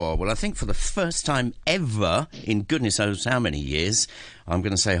Oh, well, I think for the first time ever in goodness knows how many years, I'm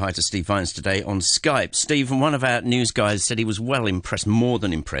going to say hi to Steve Vines today on Skype. Steve, and one of our news guys said he was well impressed, more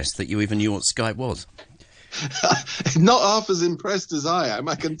than impressed, that you even knew what Skype was. Not half as impressed as I am,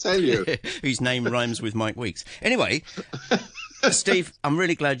 I can tell you. Whose name rhymes with Mike Weeks. Anyway, Steve, I'm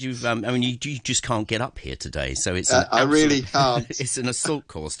really glad you've... you just can't get up here today, so it's I really can't. It's an assault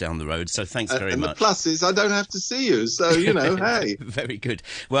course down the road, so thanks very much. And the plus is I don't have to see you, so, hey. Very good.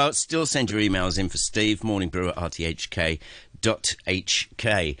 Well, still send your emails in for Steve, morningbrew@rthk.hk.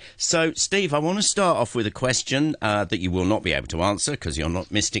 So, Steve, I want to start off with a question that you will not be able to answer because you're not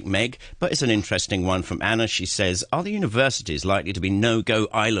Mystic Meg, but it's an interesting one from Anna. She says, are the universities likely to be no-go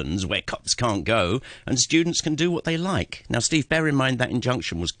islands where cops can't go and students can do what they like? Now, Steve, bear in mind that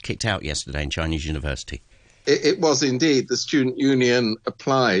injunction was kicked out yesterday in Chinese University. It was indeed. The student union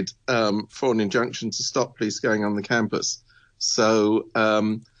applied for an injunction to stop police going on the campus. So,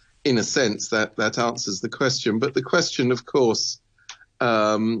 in a sense, that answers the question. But the question, of course,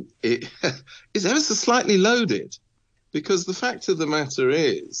 is ever so slightly loaded, because the fact of the matter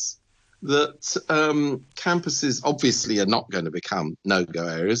is that campuses obviously are not going to become no-go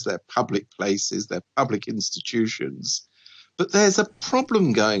areas. They're public places, they're public institutions. But there's a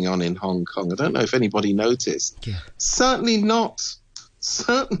problem going on in Hong Kong. I don't know if anybody noticed. Yeah. Certainly not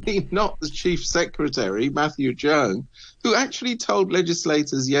the Chief Secretary, Matthew Cheung, who actually told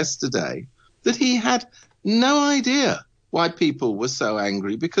legislators yesterday that he had no idea why people were so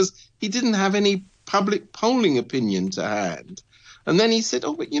angry because he didn't have any public polling opinion to hand. And then he said,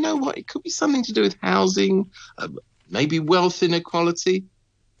 but you know what? It could be something to do with housing, maybe wealth inequality.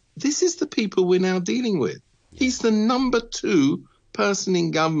 This is the people we're now dealing with. He's the number 2 person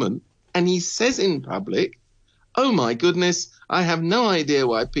in government, and he says in public, oh, my goodness, I have no idea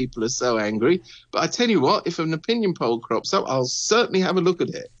why people are so angry. But I tell you what, if an opinion poll crops up, I'll certainly have a look at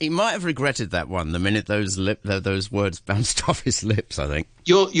it. He might have regretted that one the minute those words bounced off his lips, I think.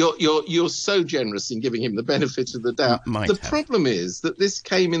 You're so generous in giving him the benefit of the doubt. The problem is that this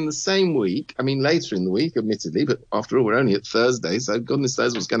came in the same week, later in the week, admittedly, but after all, we're only at Thursday, so goodness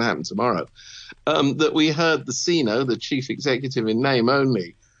knows what's going to happen tomorrow, that we heard the CNO, the chief executive in name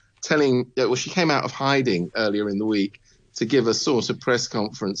only, she came out of hiding earlier in the week to give a sort of press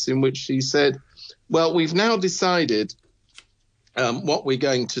conference in which she said, well, we've now decided what we're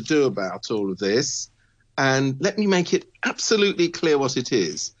going to do about all of this. And let me make it absolutely clear what it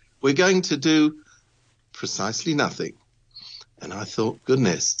is. We're going to do precisely nothing. And I thought,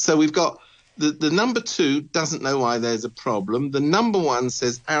 goodness. So we've got the number 2 doesn't know why there's a problem. The number 1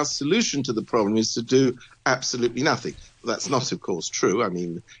 says our solution to the problem is to do absolutely nothing. Well, that's not, of course,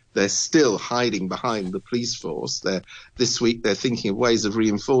 true. They're still hiding behind the police force. This week they're thinking of ways of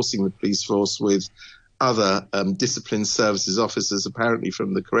reinforcing the police force with other discipline services officers, apparently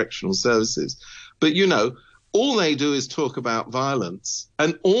from the correctional services. But, all they do is talk about violence,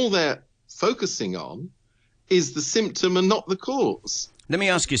 and all they're focusing on is the symptom and not the cause. Let me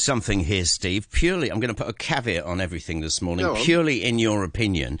ask you something here, Steve. Purely, I'm going to put a caveat on everything this morning. Purely in your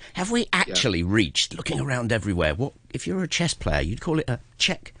opinion, have we actually reached, looking around everywhere, what, if you're a chess player, you'd call it a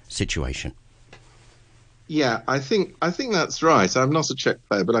check situation? Yeah, I think that's right. I'm not a check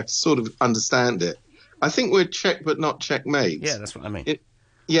player, but I sort of understand it. I think we're check but not checkmate. Yeah, that's what I mean.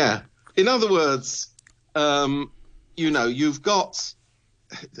 In other words, you've got...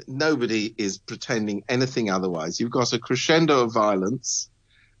 Nobody is pretending anything otherwise. You've got a crescendo of violence.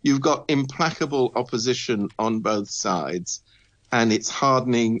 You've got implacable opposition on both sides, and it's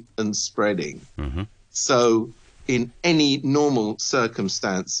hardening and spreading. Mm-hmm. So in any normal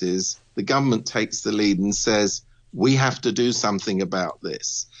circumstances, the government takes the lead and says, we have to do something about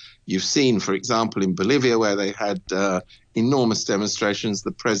this. You've seen, for example, in Bolivia, where they had enormous demonstrations,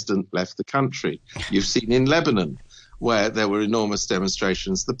 the president left the country. You've seen in Lebanon, where there were enormous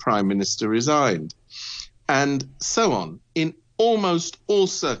demonstrations, the prime minister resigned, and so on. In almost all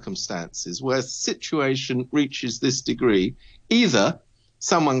circumstances where the situation reaches this degree, either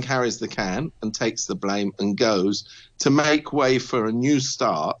someone carries the can and takes the blame and goes to make way for a new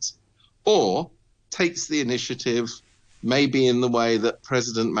start, or takes the initiative, maybe in the way that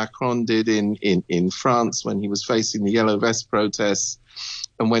President Macron did in France when he was facing the Yellow Vest protests,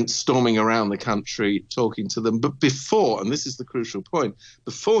 and went storming around the country talking to them. But before, and this is the crucial point,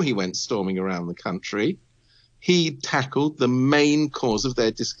 before he went storming around the country, he tackled the main cause of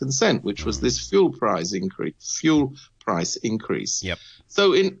their discontent, which was this fuel price increase. Yep.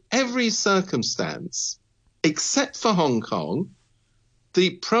 So in every circumstance, except for Hong Kong,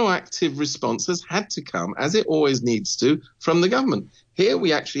 the proactive response has had to come, as it always needs to, from the government. Here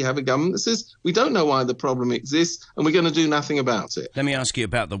we actually have a government that says, we don't know why the problem exists and we're going to do nothing about it. Let me ask you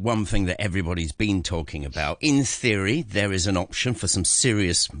about the one thing that everybody's been talking about. In theory, there is an option for some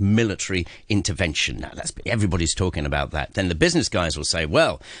serious military intervention. Now, everybody's talking about that. Then the business guys will say,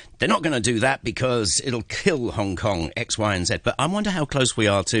 well, they're not going to do that because it'll kill Hong Kong, X, Y, and Z. But I wonder how close we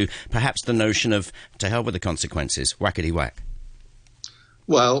are to perhaps the notion of, to hell with the consequences, whackety whack.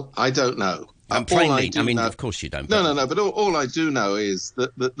 Well, I don't know. Plainly, I mean, of course you don't. No. But all I do know is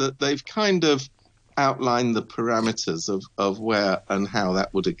that they've kind of outlined the parameters of where and how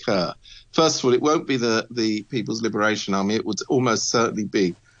that would occur. First of all, it won't be the People's Liberation Army. It would almost certainly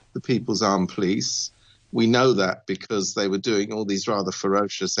be the People's Armed Police. We know that because they were doing all these rather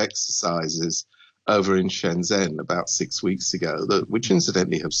ferocious exercises over in Shenzhen about 6 weeks ago, which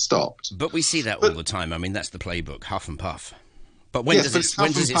incidentally have stopped. But we see that all the time. I mean, that's the playbook, huff and puff. But when does it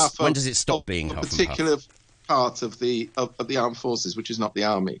stop being huff and puff? A particular part of the armed forces, which is not the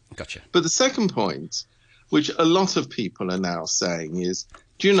army. Gotcha. But the second point, which a lot of people are now saying, is,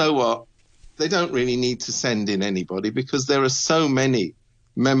 do you know what? They don't really need to send in anybody because there are so many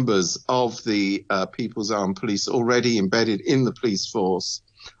members of the People's Armed Police already embedded in the police force,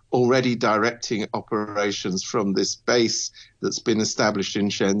 already directing operations from this base that's been established in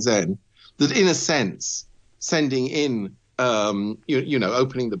Shenzhen, that in a sense, sending in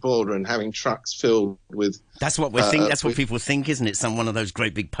opening the border and having trucks filled with... That's what we're thinking. That's what people think, isn't it? One of those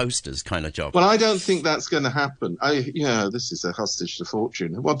great big posters kind of job. Well, I don't think that's going to happen. This is a hostage to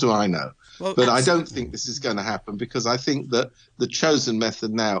fortune. What do I know? Well, but I don't think this is going to happen because I think that the chosen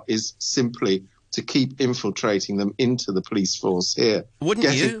method now is simply to keep infiltrating them into the police force here.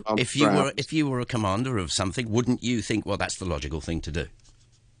 Wouldn't you, if you were a commander of something, wouldn't you think, well, that's the logical thing to do?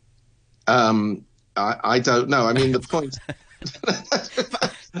 I don't know. I mean, the point...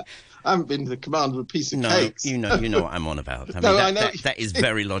 I haven't been the commander of a piece of cakes. You know what I'm on about. I mean, that is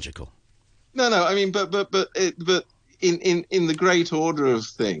very logical. No. I mean, but in the great order of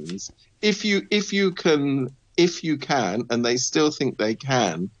things, if you can, and they still think they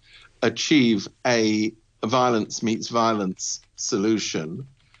can achieve a violence meets violence solution,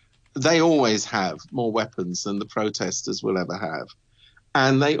 they always have more weapons than the protesters will ever have.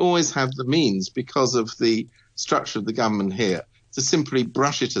 And they always have the means, because of the structure of the government here, to simply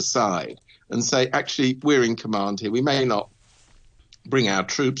brush it aside and say, actually, we're in command here. We may not bring our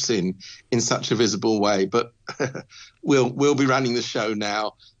troops in such a visible way, but we'll be running the show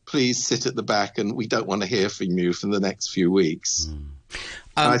now. Please sit at the back, and we don't want to hear from you for the next few weeks.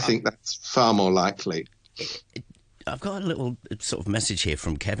 I think that's far more likely. I've got a little sort of message here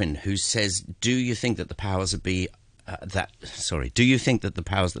from Kevin, who says, do you think that the powers that be do you think that the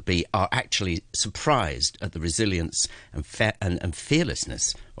powers that be are actually surprised at the resilience and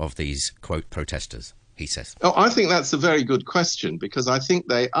fearlessness of these, quote, protesters, he says? Oh, I think that's a very good question, because I think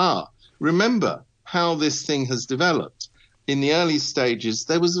they are. Remember how this thing has developed. In the early stages,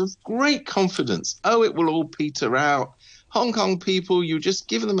 there was a great confidence. Oh, it will all peter out. Hong Kong people, you just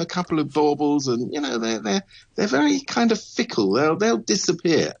give them a couple of baubles and, they're very kind of fickle. They'll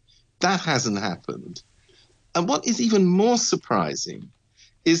disappear. That hasn't happened. And what is even more surprising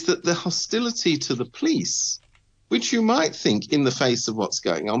is that the hostility to the police, which you might think in the face of what's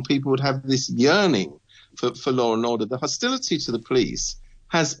going on, people would have this yearning for law and order. The hostility to the police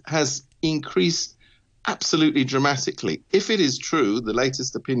has increased absolutely dramatically. If it is true, the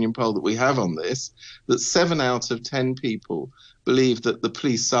latest opinion poll that we have on this, that 7 out of 10 people believe that the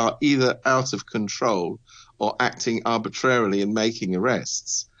police are either out of control or acting arbitrarily and making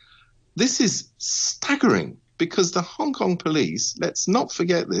arrests. This is staggering, because the Hong Kong police, let's not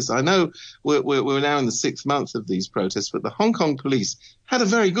forget this. I know we're now in the 6th month of these protests, but the Hong Kong police had a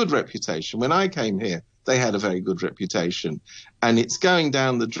very good reputation. When I came here, they had a very good reputation. And it's going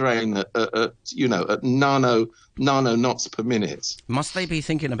down the drain at nano knots per minute. Must they be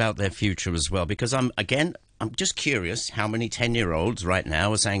thinking about their future as well? Because I'm just curious how many 10-year-olds right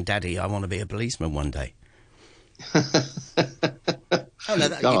now are saying, Daddy, I want to be a policeman one day. Oh, no,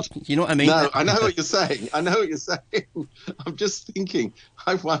 God. You know what I mean? No, I know what you're saying. I'm just thinking,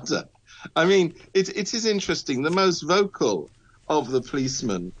 I wonder. I mean, it is interesting. The most vocal of the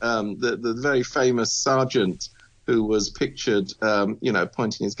policemen, the very famous sergeant who was pictured,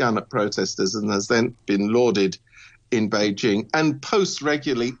 pointing his gun at protesters and has then been lauded in Beijing and posts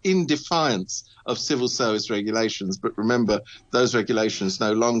regularly in defiance of civil service regulations. But remember, those regulations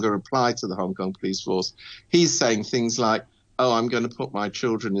no longer apply to the Hong Kong police force. He's saying things like, oh, I'm going to put my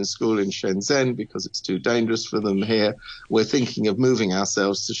children in school in Shenzhen because it's too dangerous for them here. We're thinking of moving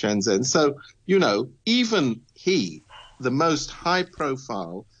ourselves to Shenzhen. So, even he the most high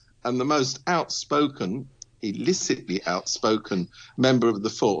profile and the most outspoken, illicitly outspoken member of the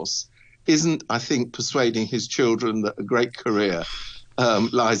force isn't, I think, persuading his children that a great career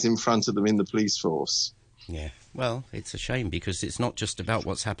lies in front of them in the police force. Yeah. Well, it's a shame because it's not just about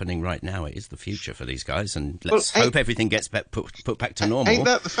what's happening right now. It is the future for these guys. And let's hope everything gets put back to normal. Ain't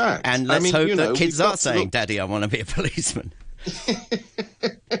that the fact? And let's hope that kids are saying, Daddy, I want to be a policeman.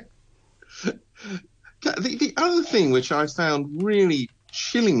 The other thing which I found really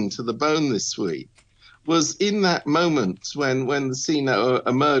chilling to the bone this week was in that moment when the CNO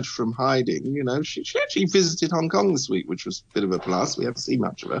emerged from hiding. She actually visited Hong Kong this week, which was a bit of a plus. We haven't seen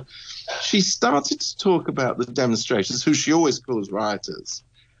much of her. She started to talk about the demonstrators, who she always calls rioters,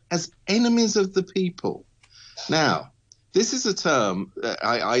 as enemies of the people. Now, this is a term,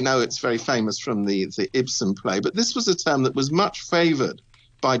 I know it's very famous from the Ibsen play, but this was a term that was much favoured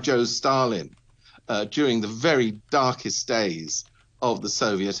by Joe Stalin during the very darkest days of the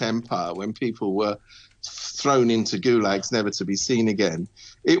Soviet Empire, when people were thrown into gulags never to be seen again.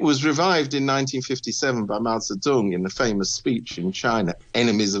 It was revived in 1957 by Mao Zedong in the famous speech in China,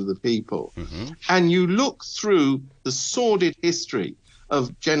 Enemies of the People. Mm-hmm. And you look through the sordid history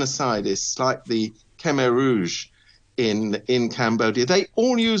of genocidists like the Khmer Rouge in Cambodia. They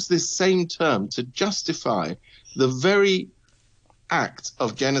all use this same term to justify the very act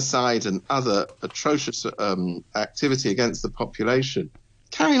of genocide and other atrocious activity against the population.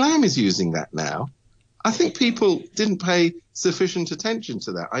 Carrie Lam is using that now. I think people didn't pay sufficient attention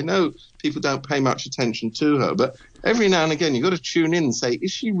to that. I know people don't pay much attention to her, but every now and again you've got to tune in and say,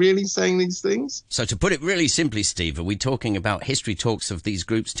 is she really saying these things? So to put it really simply, Steve, are we talking about history talks of these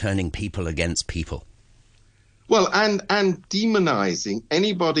groups turning people against people? Well, and demonizing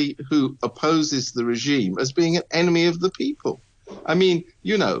anybody who opposes the regime as being an enemy of the people. I mean,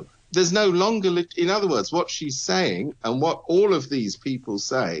 there's no longer, in other words, what she's saying and what all of these people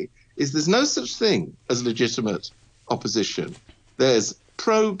say is there's no such thing as legitimate opposition. There's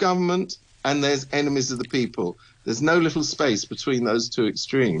pro-government and there's enemies of the people. There's no little space between those two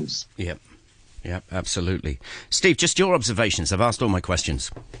extremes. Yep, absolutely. Steve, just your observations. I've asked all my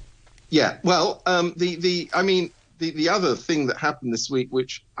questions. Yeah, well, the other thing that happened this week,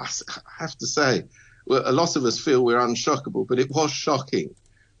 which I have to say, well, a lot of us feel we're unshockable, but it was shocking,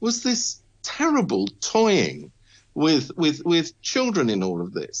 was this terrible toying with children in all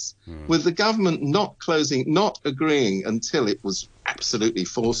of this, with the government not agreeing until it was absolutely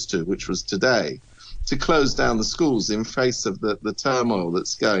forced to, which was today, to close down the schools in face of the turmoil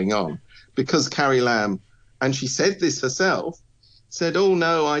that's going on. Because Carrie Lam, and she said this herself, said, oh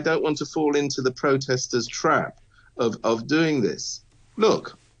no, I don't want to fall into the protesters' trap of doing this.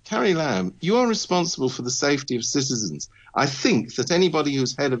 Look, Carrie Lam, you are responsible for the safety of citizens. I think that anybody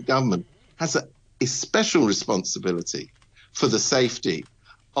who's head of government has a special responsibility for the safety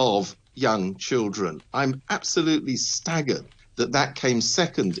of young children. I'm absolutely staggered that came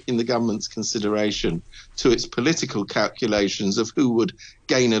second in the government's consideration to its political calculations of who would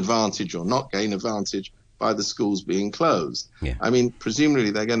gain advantage or not gain advantage by the schools being closed. Yeah. I mean,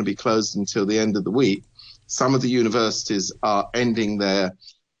 presumably they're going to be closed until the end of the week. Some of the universities are ending their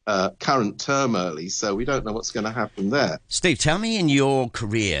current term early, so we don't know what's going to happen there. Steve, tell me, in your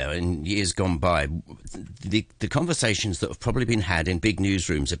career in years gone by, the conversations that have probably been had in big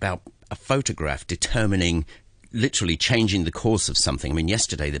newsrooms about a photograph determining, literally changing the course of something. I mean,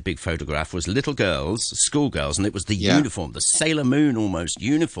 yesterday the big photograph was little girls, schoolgirls, and it was the uniform, the Sailor Moon almost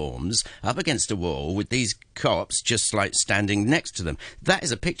uniforms up against a wall with these cops just like standing next to them. That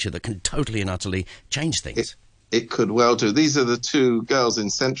is a picture that can totally and utterly change things. It could well do. These are the two girls in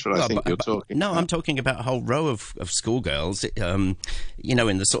Central, I think you're talking about. No, I'm talking about a whole row of schoolgirls, in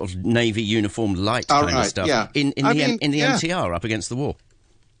the sort of navy uniform light kind of stuff, in the MTR up against the wall.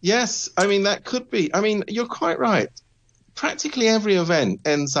 Yes, I mean, that could be. I mean, you're quite right. Practically every event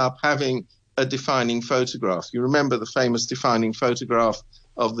ends up having a defining photograph. You remember the famous defining photograph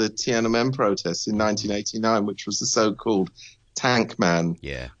of the Tiananmen protests in 1989, which was the so-called Tank Man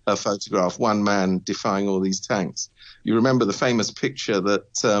photograph, one man defying all these tanks. You remember the famous picture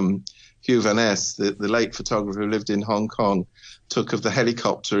that Hugh Van Ness, the late photographer who lived in Hong Kong, took of the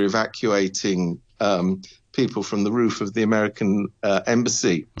helicopter evacuating people from the roof of the American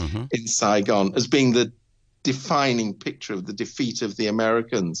embassy in Saigon as being the defining picture of the defeat of the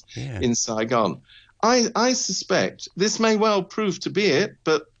Americans in Saigon. I suspect this may well prove to be it,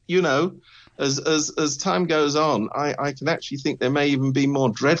 but, as time goes on, I can actually think there may even be more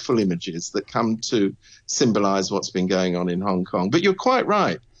dreadful images that come to symbolize what's been going on in Hong Kong. But you're quite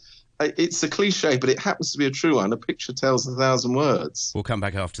right. it's a cliche, but it happens to be a true one. A picture tells 1,000 words. We'll come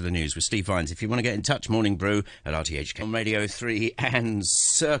back after the news with Steve Vines. If you want to get in touch, Morning Brew at RTHK on Radio 3 and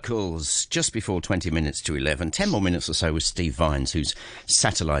Circles, just before 20 minutes to 11. 10 more minutes or so with Steve Vines, who's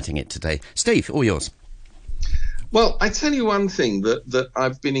satelliting it today. Steve, all yours. Well, I tell you one thing that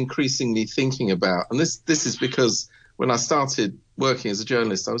I've been increasingly thinking about, and this is because when I started working as a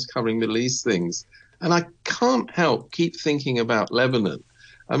journalist, I was covering Middle East things, and I can't help keep thinking about Lebanon.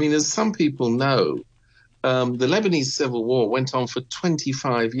 I mean, as some people know, the Lebanese civil war went on for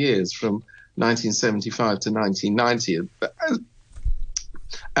 25 years, from 1975 to 1990.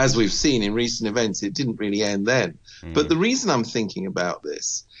 As we've seen in recent events, it didn't really end then. But the reason I'm thinking about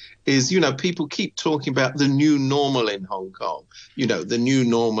this is, people keep talking about the new normal in Hong Kong. The new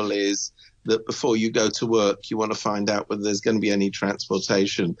normal is that before you go to work, you want to find out whether there's going to be any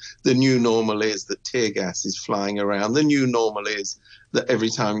transportation. The new normal is that tear gas is flying around. The new normal is that every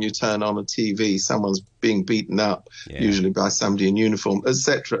time you turn on a TV, someone's being beaten up, usually by somebody in uniform,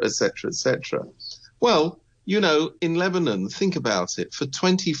 etc., etc., etc. Well, in Lebanon, think about it, for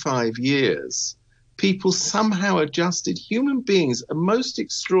 25 years, people somehow adjusted. Human beings are most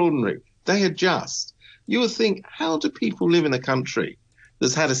extraordinary. They adjust. You would think, how do people live in a country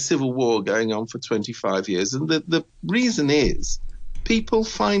that's had a civil war going on for 25 years? And the reason is people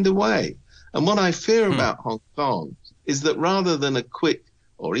find a way. And what I fear about Hong Kong is that rather than a quick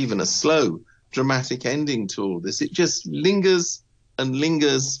or even a slow dramatic ending to all this, it just lingers and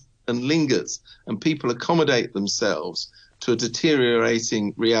lingers and lingers, and people accommodate themselves to a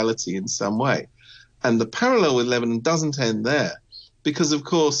deteriorating reality in some way. And the parallel with Lebanon doesn't end there, because, of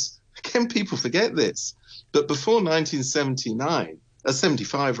course, again, people forget this, but before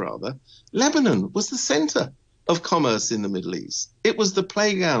 75 rather, Lebanon was the center of commerce in the Middle East. It was the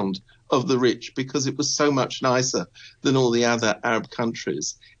playground of the rich because it was so much nicer than all the other Arab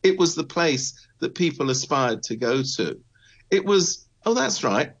countries. It was the place that people aspired to go to. It was, oh, that's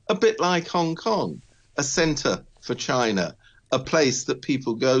right, a bit like Hong Kong, a center for China, a place that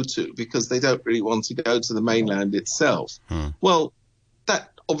people go to because they don't really want to go to the mainland itself. Well,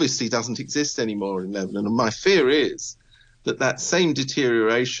 that obviously doesn't exist anymore in Lebanon, and my fear is that same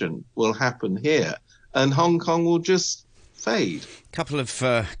deterioration will happen here, and Hong Kong will just fade. Couple of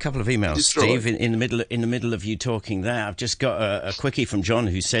emails, Destroyed. Steve. In the middle of you talking there, I've just got a quickie from John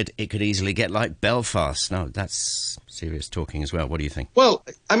who said it could easily get like Belfast. No, that's serious talking as well. What do you think? Well,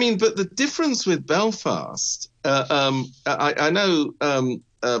 I mean, but the difference with Belfast, I know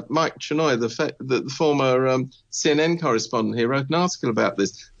Mike Chenoy, the former CNN correspondent here, wrote an article about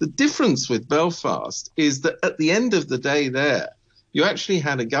this. The difference with Belfast is that at the end of the day there, you actually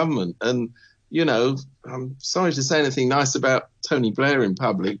had a government, and I'm sorry to say anything nice about Tony Blair in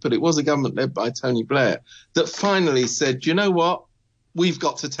public, but it was a government led by Tony Blair that finally said, you know what, we've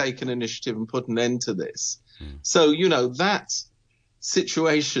got to take an initiative and put an end to this. So, that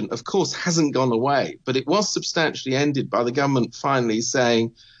situation, of course, hasn't gone away, but it was substantially ended by the government finally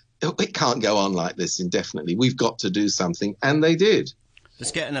saying, it can't go on like this indefinitely. We've got to do something. And they did.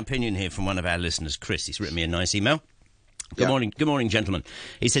 Let's get an opinion here from one of our listeners, Chris. He's written me a nice email. Good morning, gentlemen.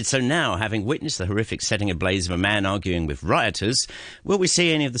 He said, so now, having witnessed the horrific setting ablaze of a man arguing with rioters, will we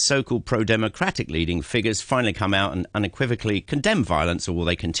see any of the so-called pro-democratic leading figures finally come out and unequivocally condemn violence, or will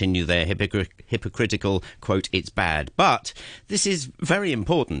they continue their hypocritical, quote, it's bad? But this is very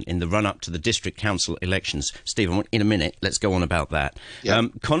important in the run-up to the district council elections. Stephen, in a minute, let's go on about that. Yeah.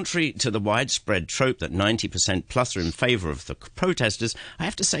 Contrary to the widespread trope that 90% plus are in favour of the protesters, I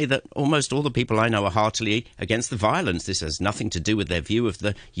have to say that almost all the people I know are heartily against the violence. This has nothing to do with their view of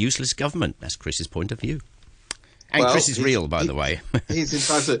the useless government. That's Chris's point of view. And Chris is real, by the way. He's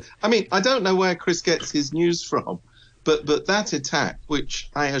entitled. I mean, I don't know where Chris gets his news from, but that attack,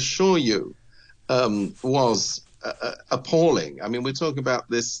 which I assure you was appalling. I mean, we're talking about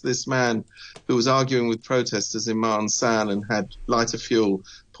this man who was arguing with protesters in Ma On Shan and had lighter fuel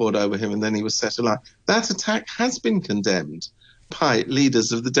poured over him, and then he was set alight. That attack has been condemned by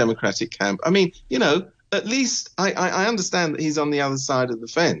leaders of the Democratic camp. I mean, at least I understand that he's on the other side of the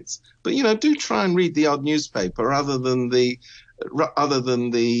fence, but do try and read the odd newspaper other than the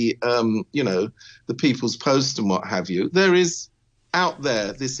the People's Post and what have you. There is out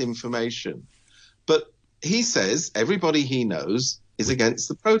there this information, but he says everybody he knows is against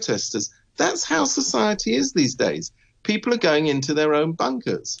the protesters. That's how society is these days. People are going into their own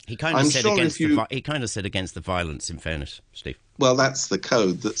bunkers. He kind of said against the violence, in fairness, Steve. Well, that's the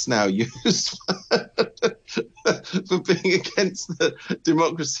code that's now used for being against the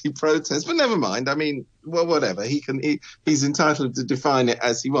democracy protest. But never mind. I mean, well, whatever. He's entitled to define it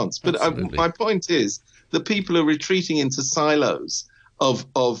as he wants. But my point is that people are retreating into silos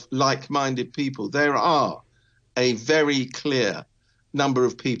of like-minded people. There are a very clear number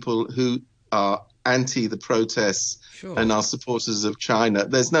of people who are anti the protests and are supporters of China.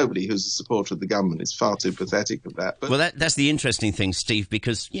 There's nobody who's a supporter of the government. It's far too pathetic of that. But well, that's the interesting thing, Steve,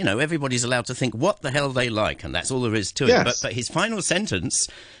 because, you know, everybody's allowed to think what the hell they like, and that's all there is to it. But his final sentence,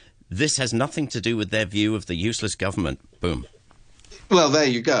 this has nothing to do with their view of the useless government. Boom. Well, there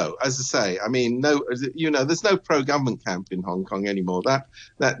you go. As I say, I mean, there's no pro-government camp in Hong Kong anymore.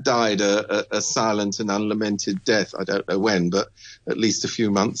 That died a silent and unlamented death. I don't know when, but at least a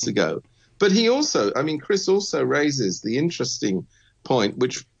few months ago. But Chris also raises the interesting point,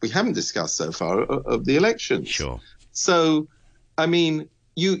 which we haven't discussed so far, of the elections. Sure. So, I mean,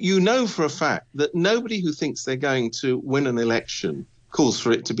 you know for a fact that nobody who thinks they're going to win an election calls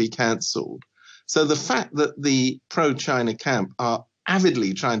for it to be cancelled. So the fact that the pro-China camp are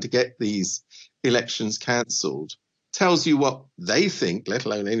avidly trying to get these elections cancelled tells you what they think, let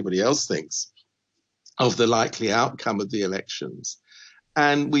alone anybody else thinks, of the likely outcome of the elections.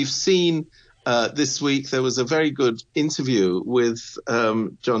 And we've seen this week there was a very good interview with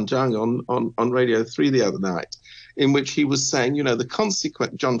John Tsang on Radio 3 the other night, in which he was saying,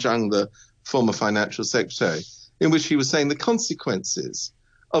 John Tsang, the former financial secretary, in which he was saying the consequences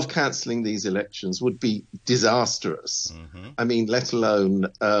of cancelling these elections would be disastrous. Mm-hmm. I mean, let alone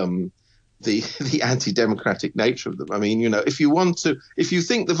the anti-democratic nature of them. I mean, if you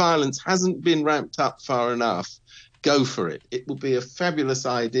think the violence hasn't been ramped up far enough, go for it. It will be a fabulous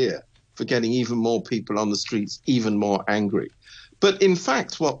idea for getting even more people on the streets, even more angry. But in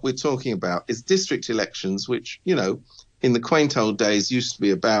fact, what we're talking about is district elections, which, in the quaint old days used to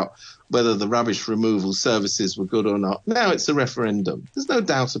be about whether the rubbish removal services were good or not. Now it's a referendum. There's no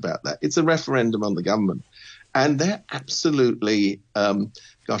doubt about that. It's a referendum on the government. And they're absolutely, I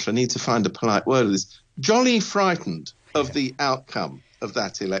need to find a polite word of this, jolly frightened of the outcome of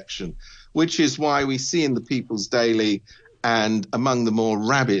that election, which is why we see in the People's Daily and among the more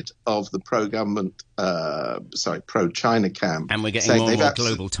rabid of the pro-government, pro-China camp. And we're getting more and more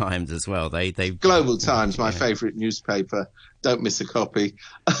Global Times as well. Global Times, my favourite newspaper, don't miss a copy,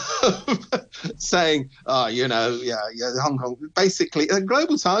 saying, Hong Kong, basically, the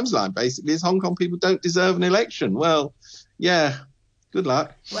Global Times line basically is Hong Kong people don't deserve an election. Well, yeah, good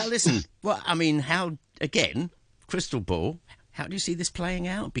luck. Well, listen, how, again, crystal ball, how do you see this playing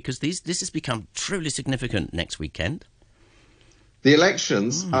out? Because this has become truly significant next weekend. The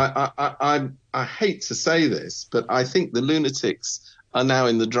elections, I hate to say this, but I think the lunatics are now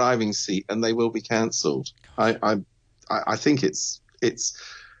in the driving seat and they will be cancelled. I think it's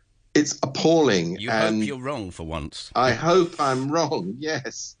appalling. You hope you're wrong for once. I hope I'm wrong,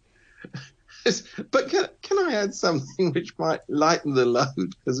 yes. But can I add something which might lighten the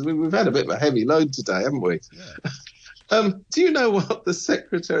load? Because we've had a bit of a heavy load today, haven't we? Yeah. Do you know what the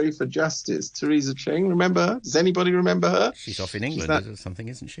Secretary for Justice, Theresa Cheng, remember her? Does anybody remember her? She's off in England or something,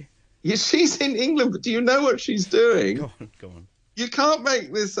 isn't she? Yeah, she's in England, but do you know what she's doing? Go on. You can't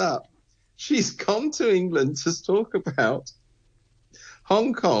make this up. She's gone to England to talk about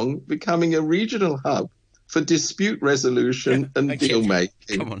Hong Kong becoming a regional hub for dispute resolution and deal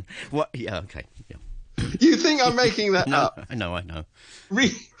making. Come on. What? Yeah, okay. Yeah. You think I'm making that up? I know.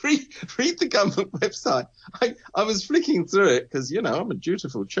 Read the government website. I was flicking through it because, I'm a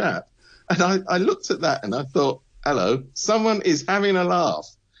dutiful chap. And I looked at that and I thought, hello, someone is having a laugh.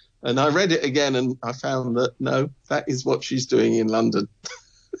 And I read it again and I found that, no, that is what she's doing in London.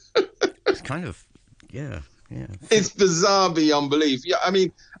 It's kind of, yeah. It's bizarre beyond belief. Yeah, I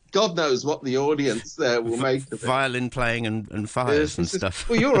mean, God knows what the audience there will make of it. Violin playing and fires and stuff.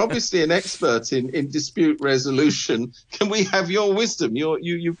 Well, you're obviously an expert in dispute resolution. Can we have your wisdom?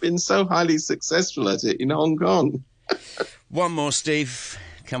 You've been so highly successful at it in Hong Kong. One more, Steve.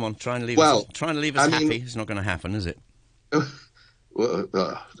 Come on, try and leave us happy. It's not going to happen, is it? Well,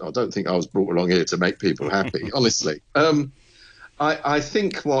 I don't think I was brought along here to make people happy, honestly. I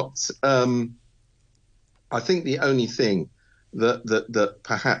think I think the only thing that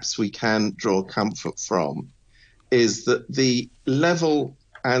perhaps we can draw comfort from is that the level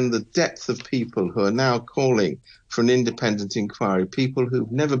and the depth of people who are now calling for an independent inquiry, people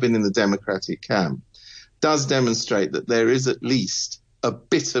who've never been in the Democratic camp, does demonstrate that there is at least a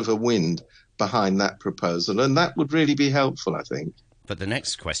bit of a wind behind that proposal. And that would really be helpful, I think. But the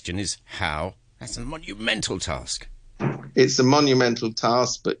next question is how? That's a monumental task. It's a monumental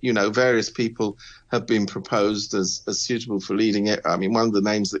task, but, various people have been proposed as suitable for leading it. I mean, one of the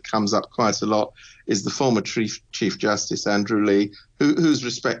names that comes up quite a lot is the former Chief Justice, Andrew Leigh, who's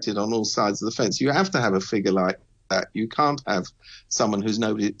respected on all sides of the fence. You have to have a figure like that. You can't have someone who's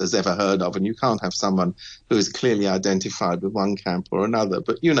nobody has ever heard of, and you can't have someone who is clearly identified with one camp or another.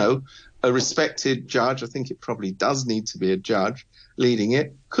 But, a respected judge, I think it probably does need to be a judge leading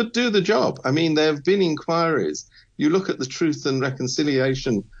it, could do the job. I mean, there have been inquiries. You look at the Truth and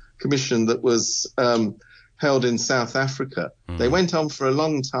Reconciliation Commission that was held in South Africa. They went on for a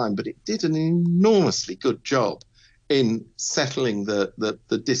long time, but it did an enormously good job in settling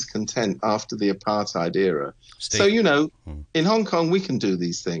the discontent after the apartheid era. Steve. So, in Hong Kong, we can do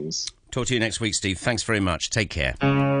these things. Talk to you next week, Steve. Thanks very much. Take care.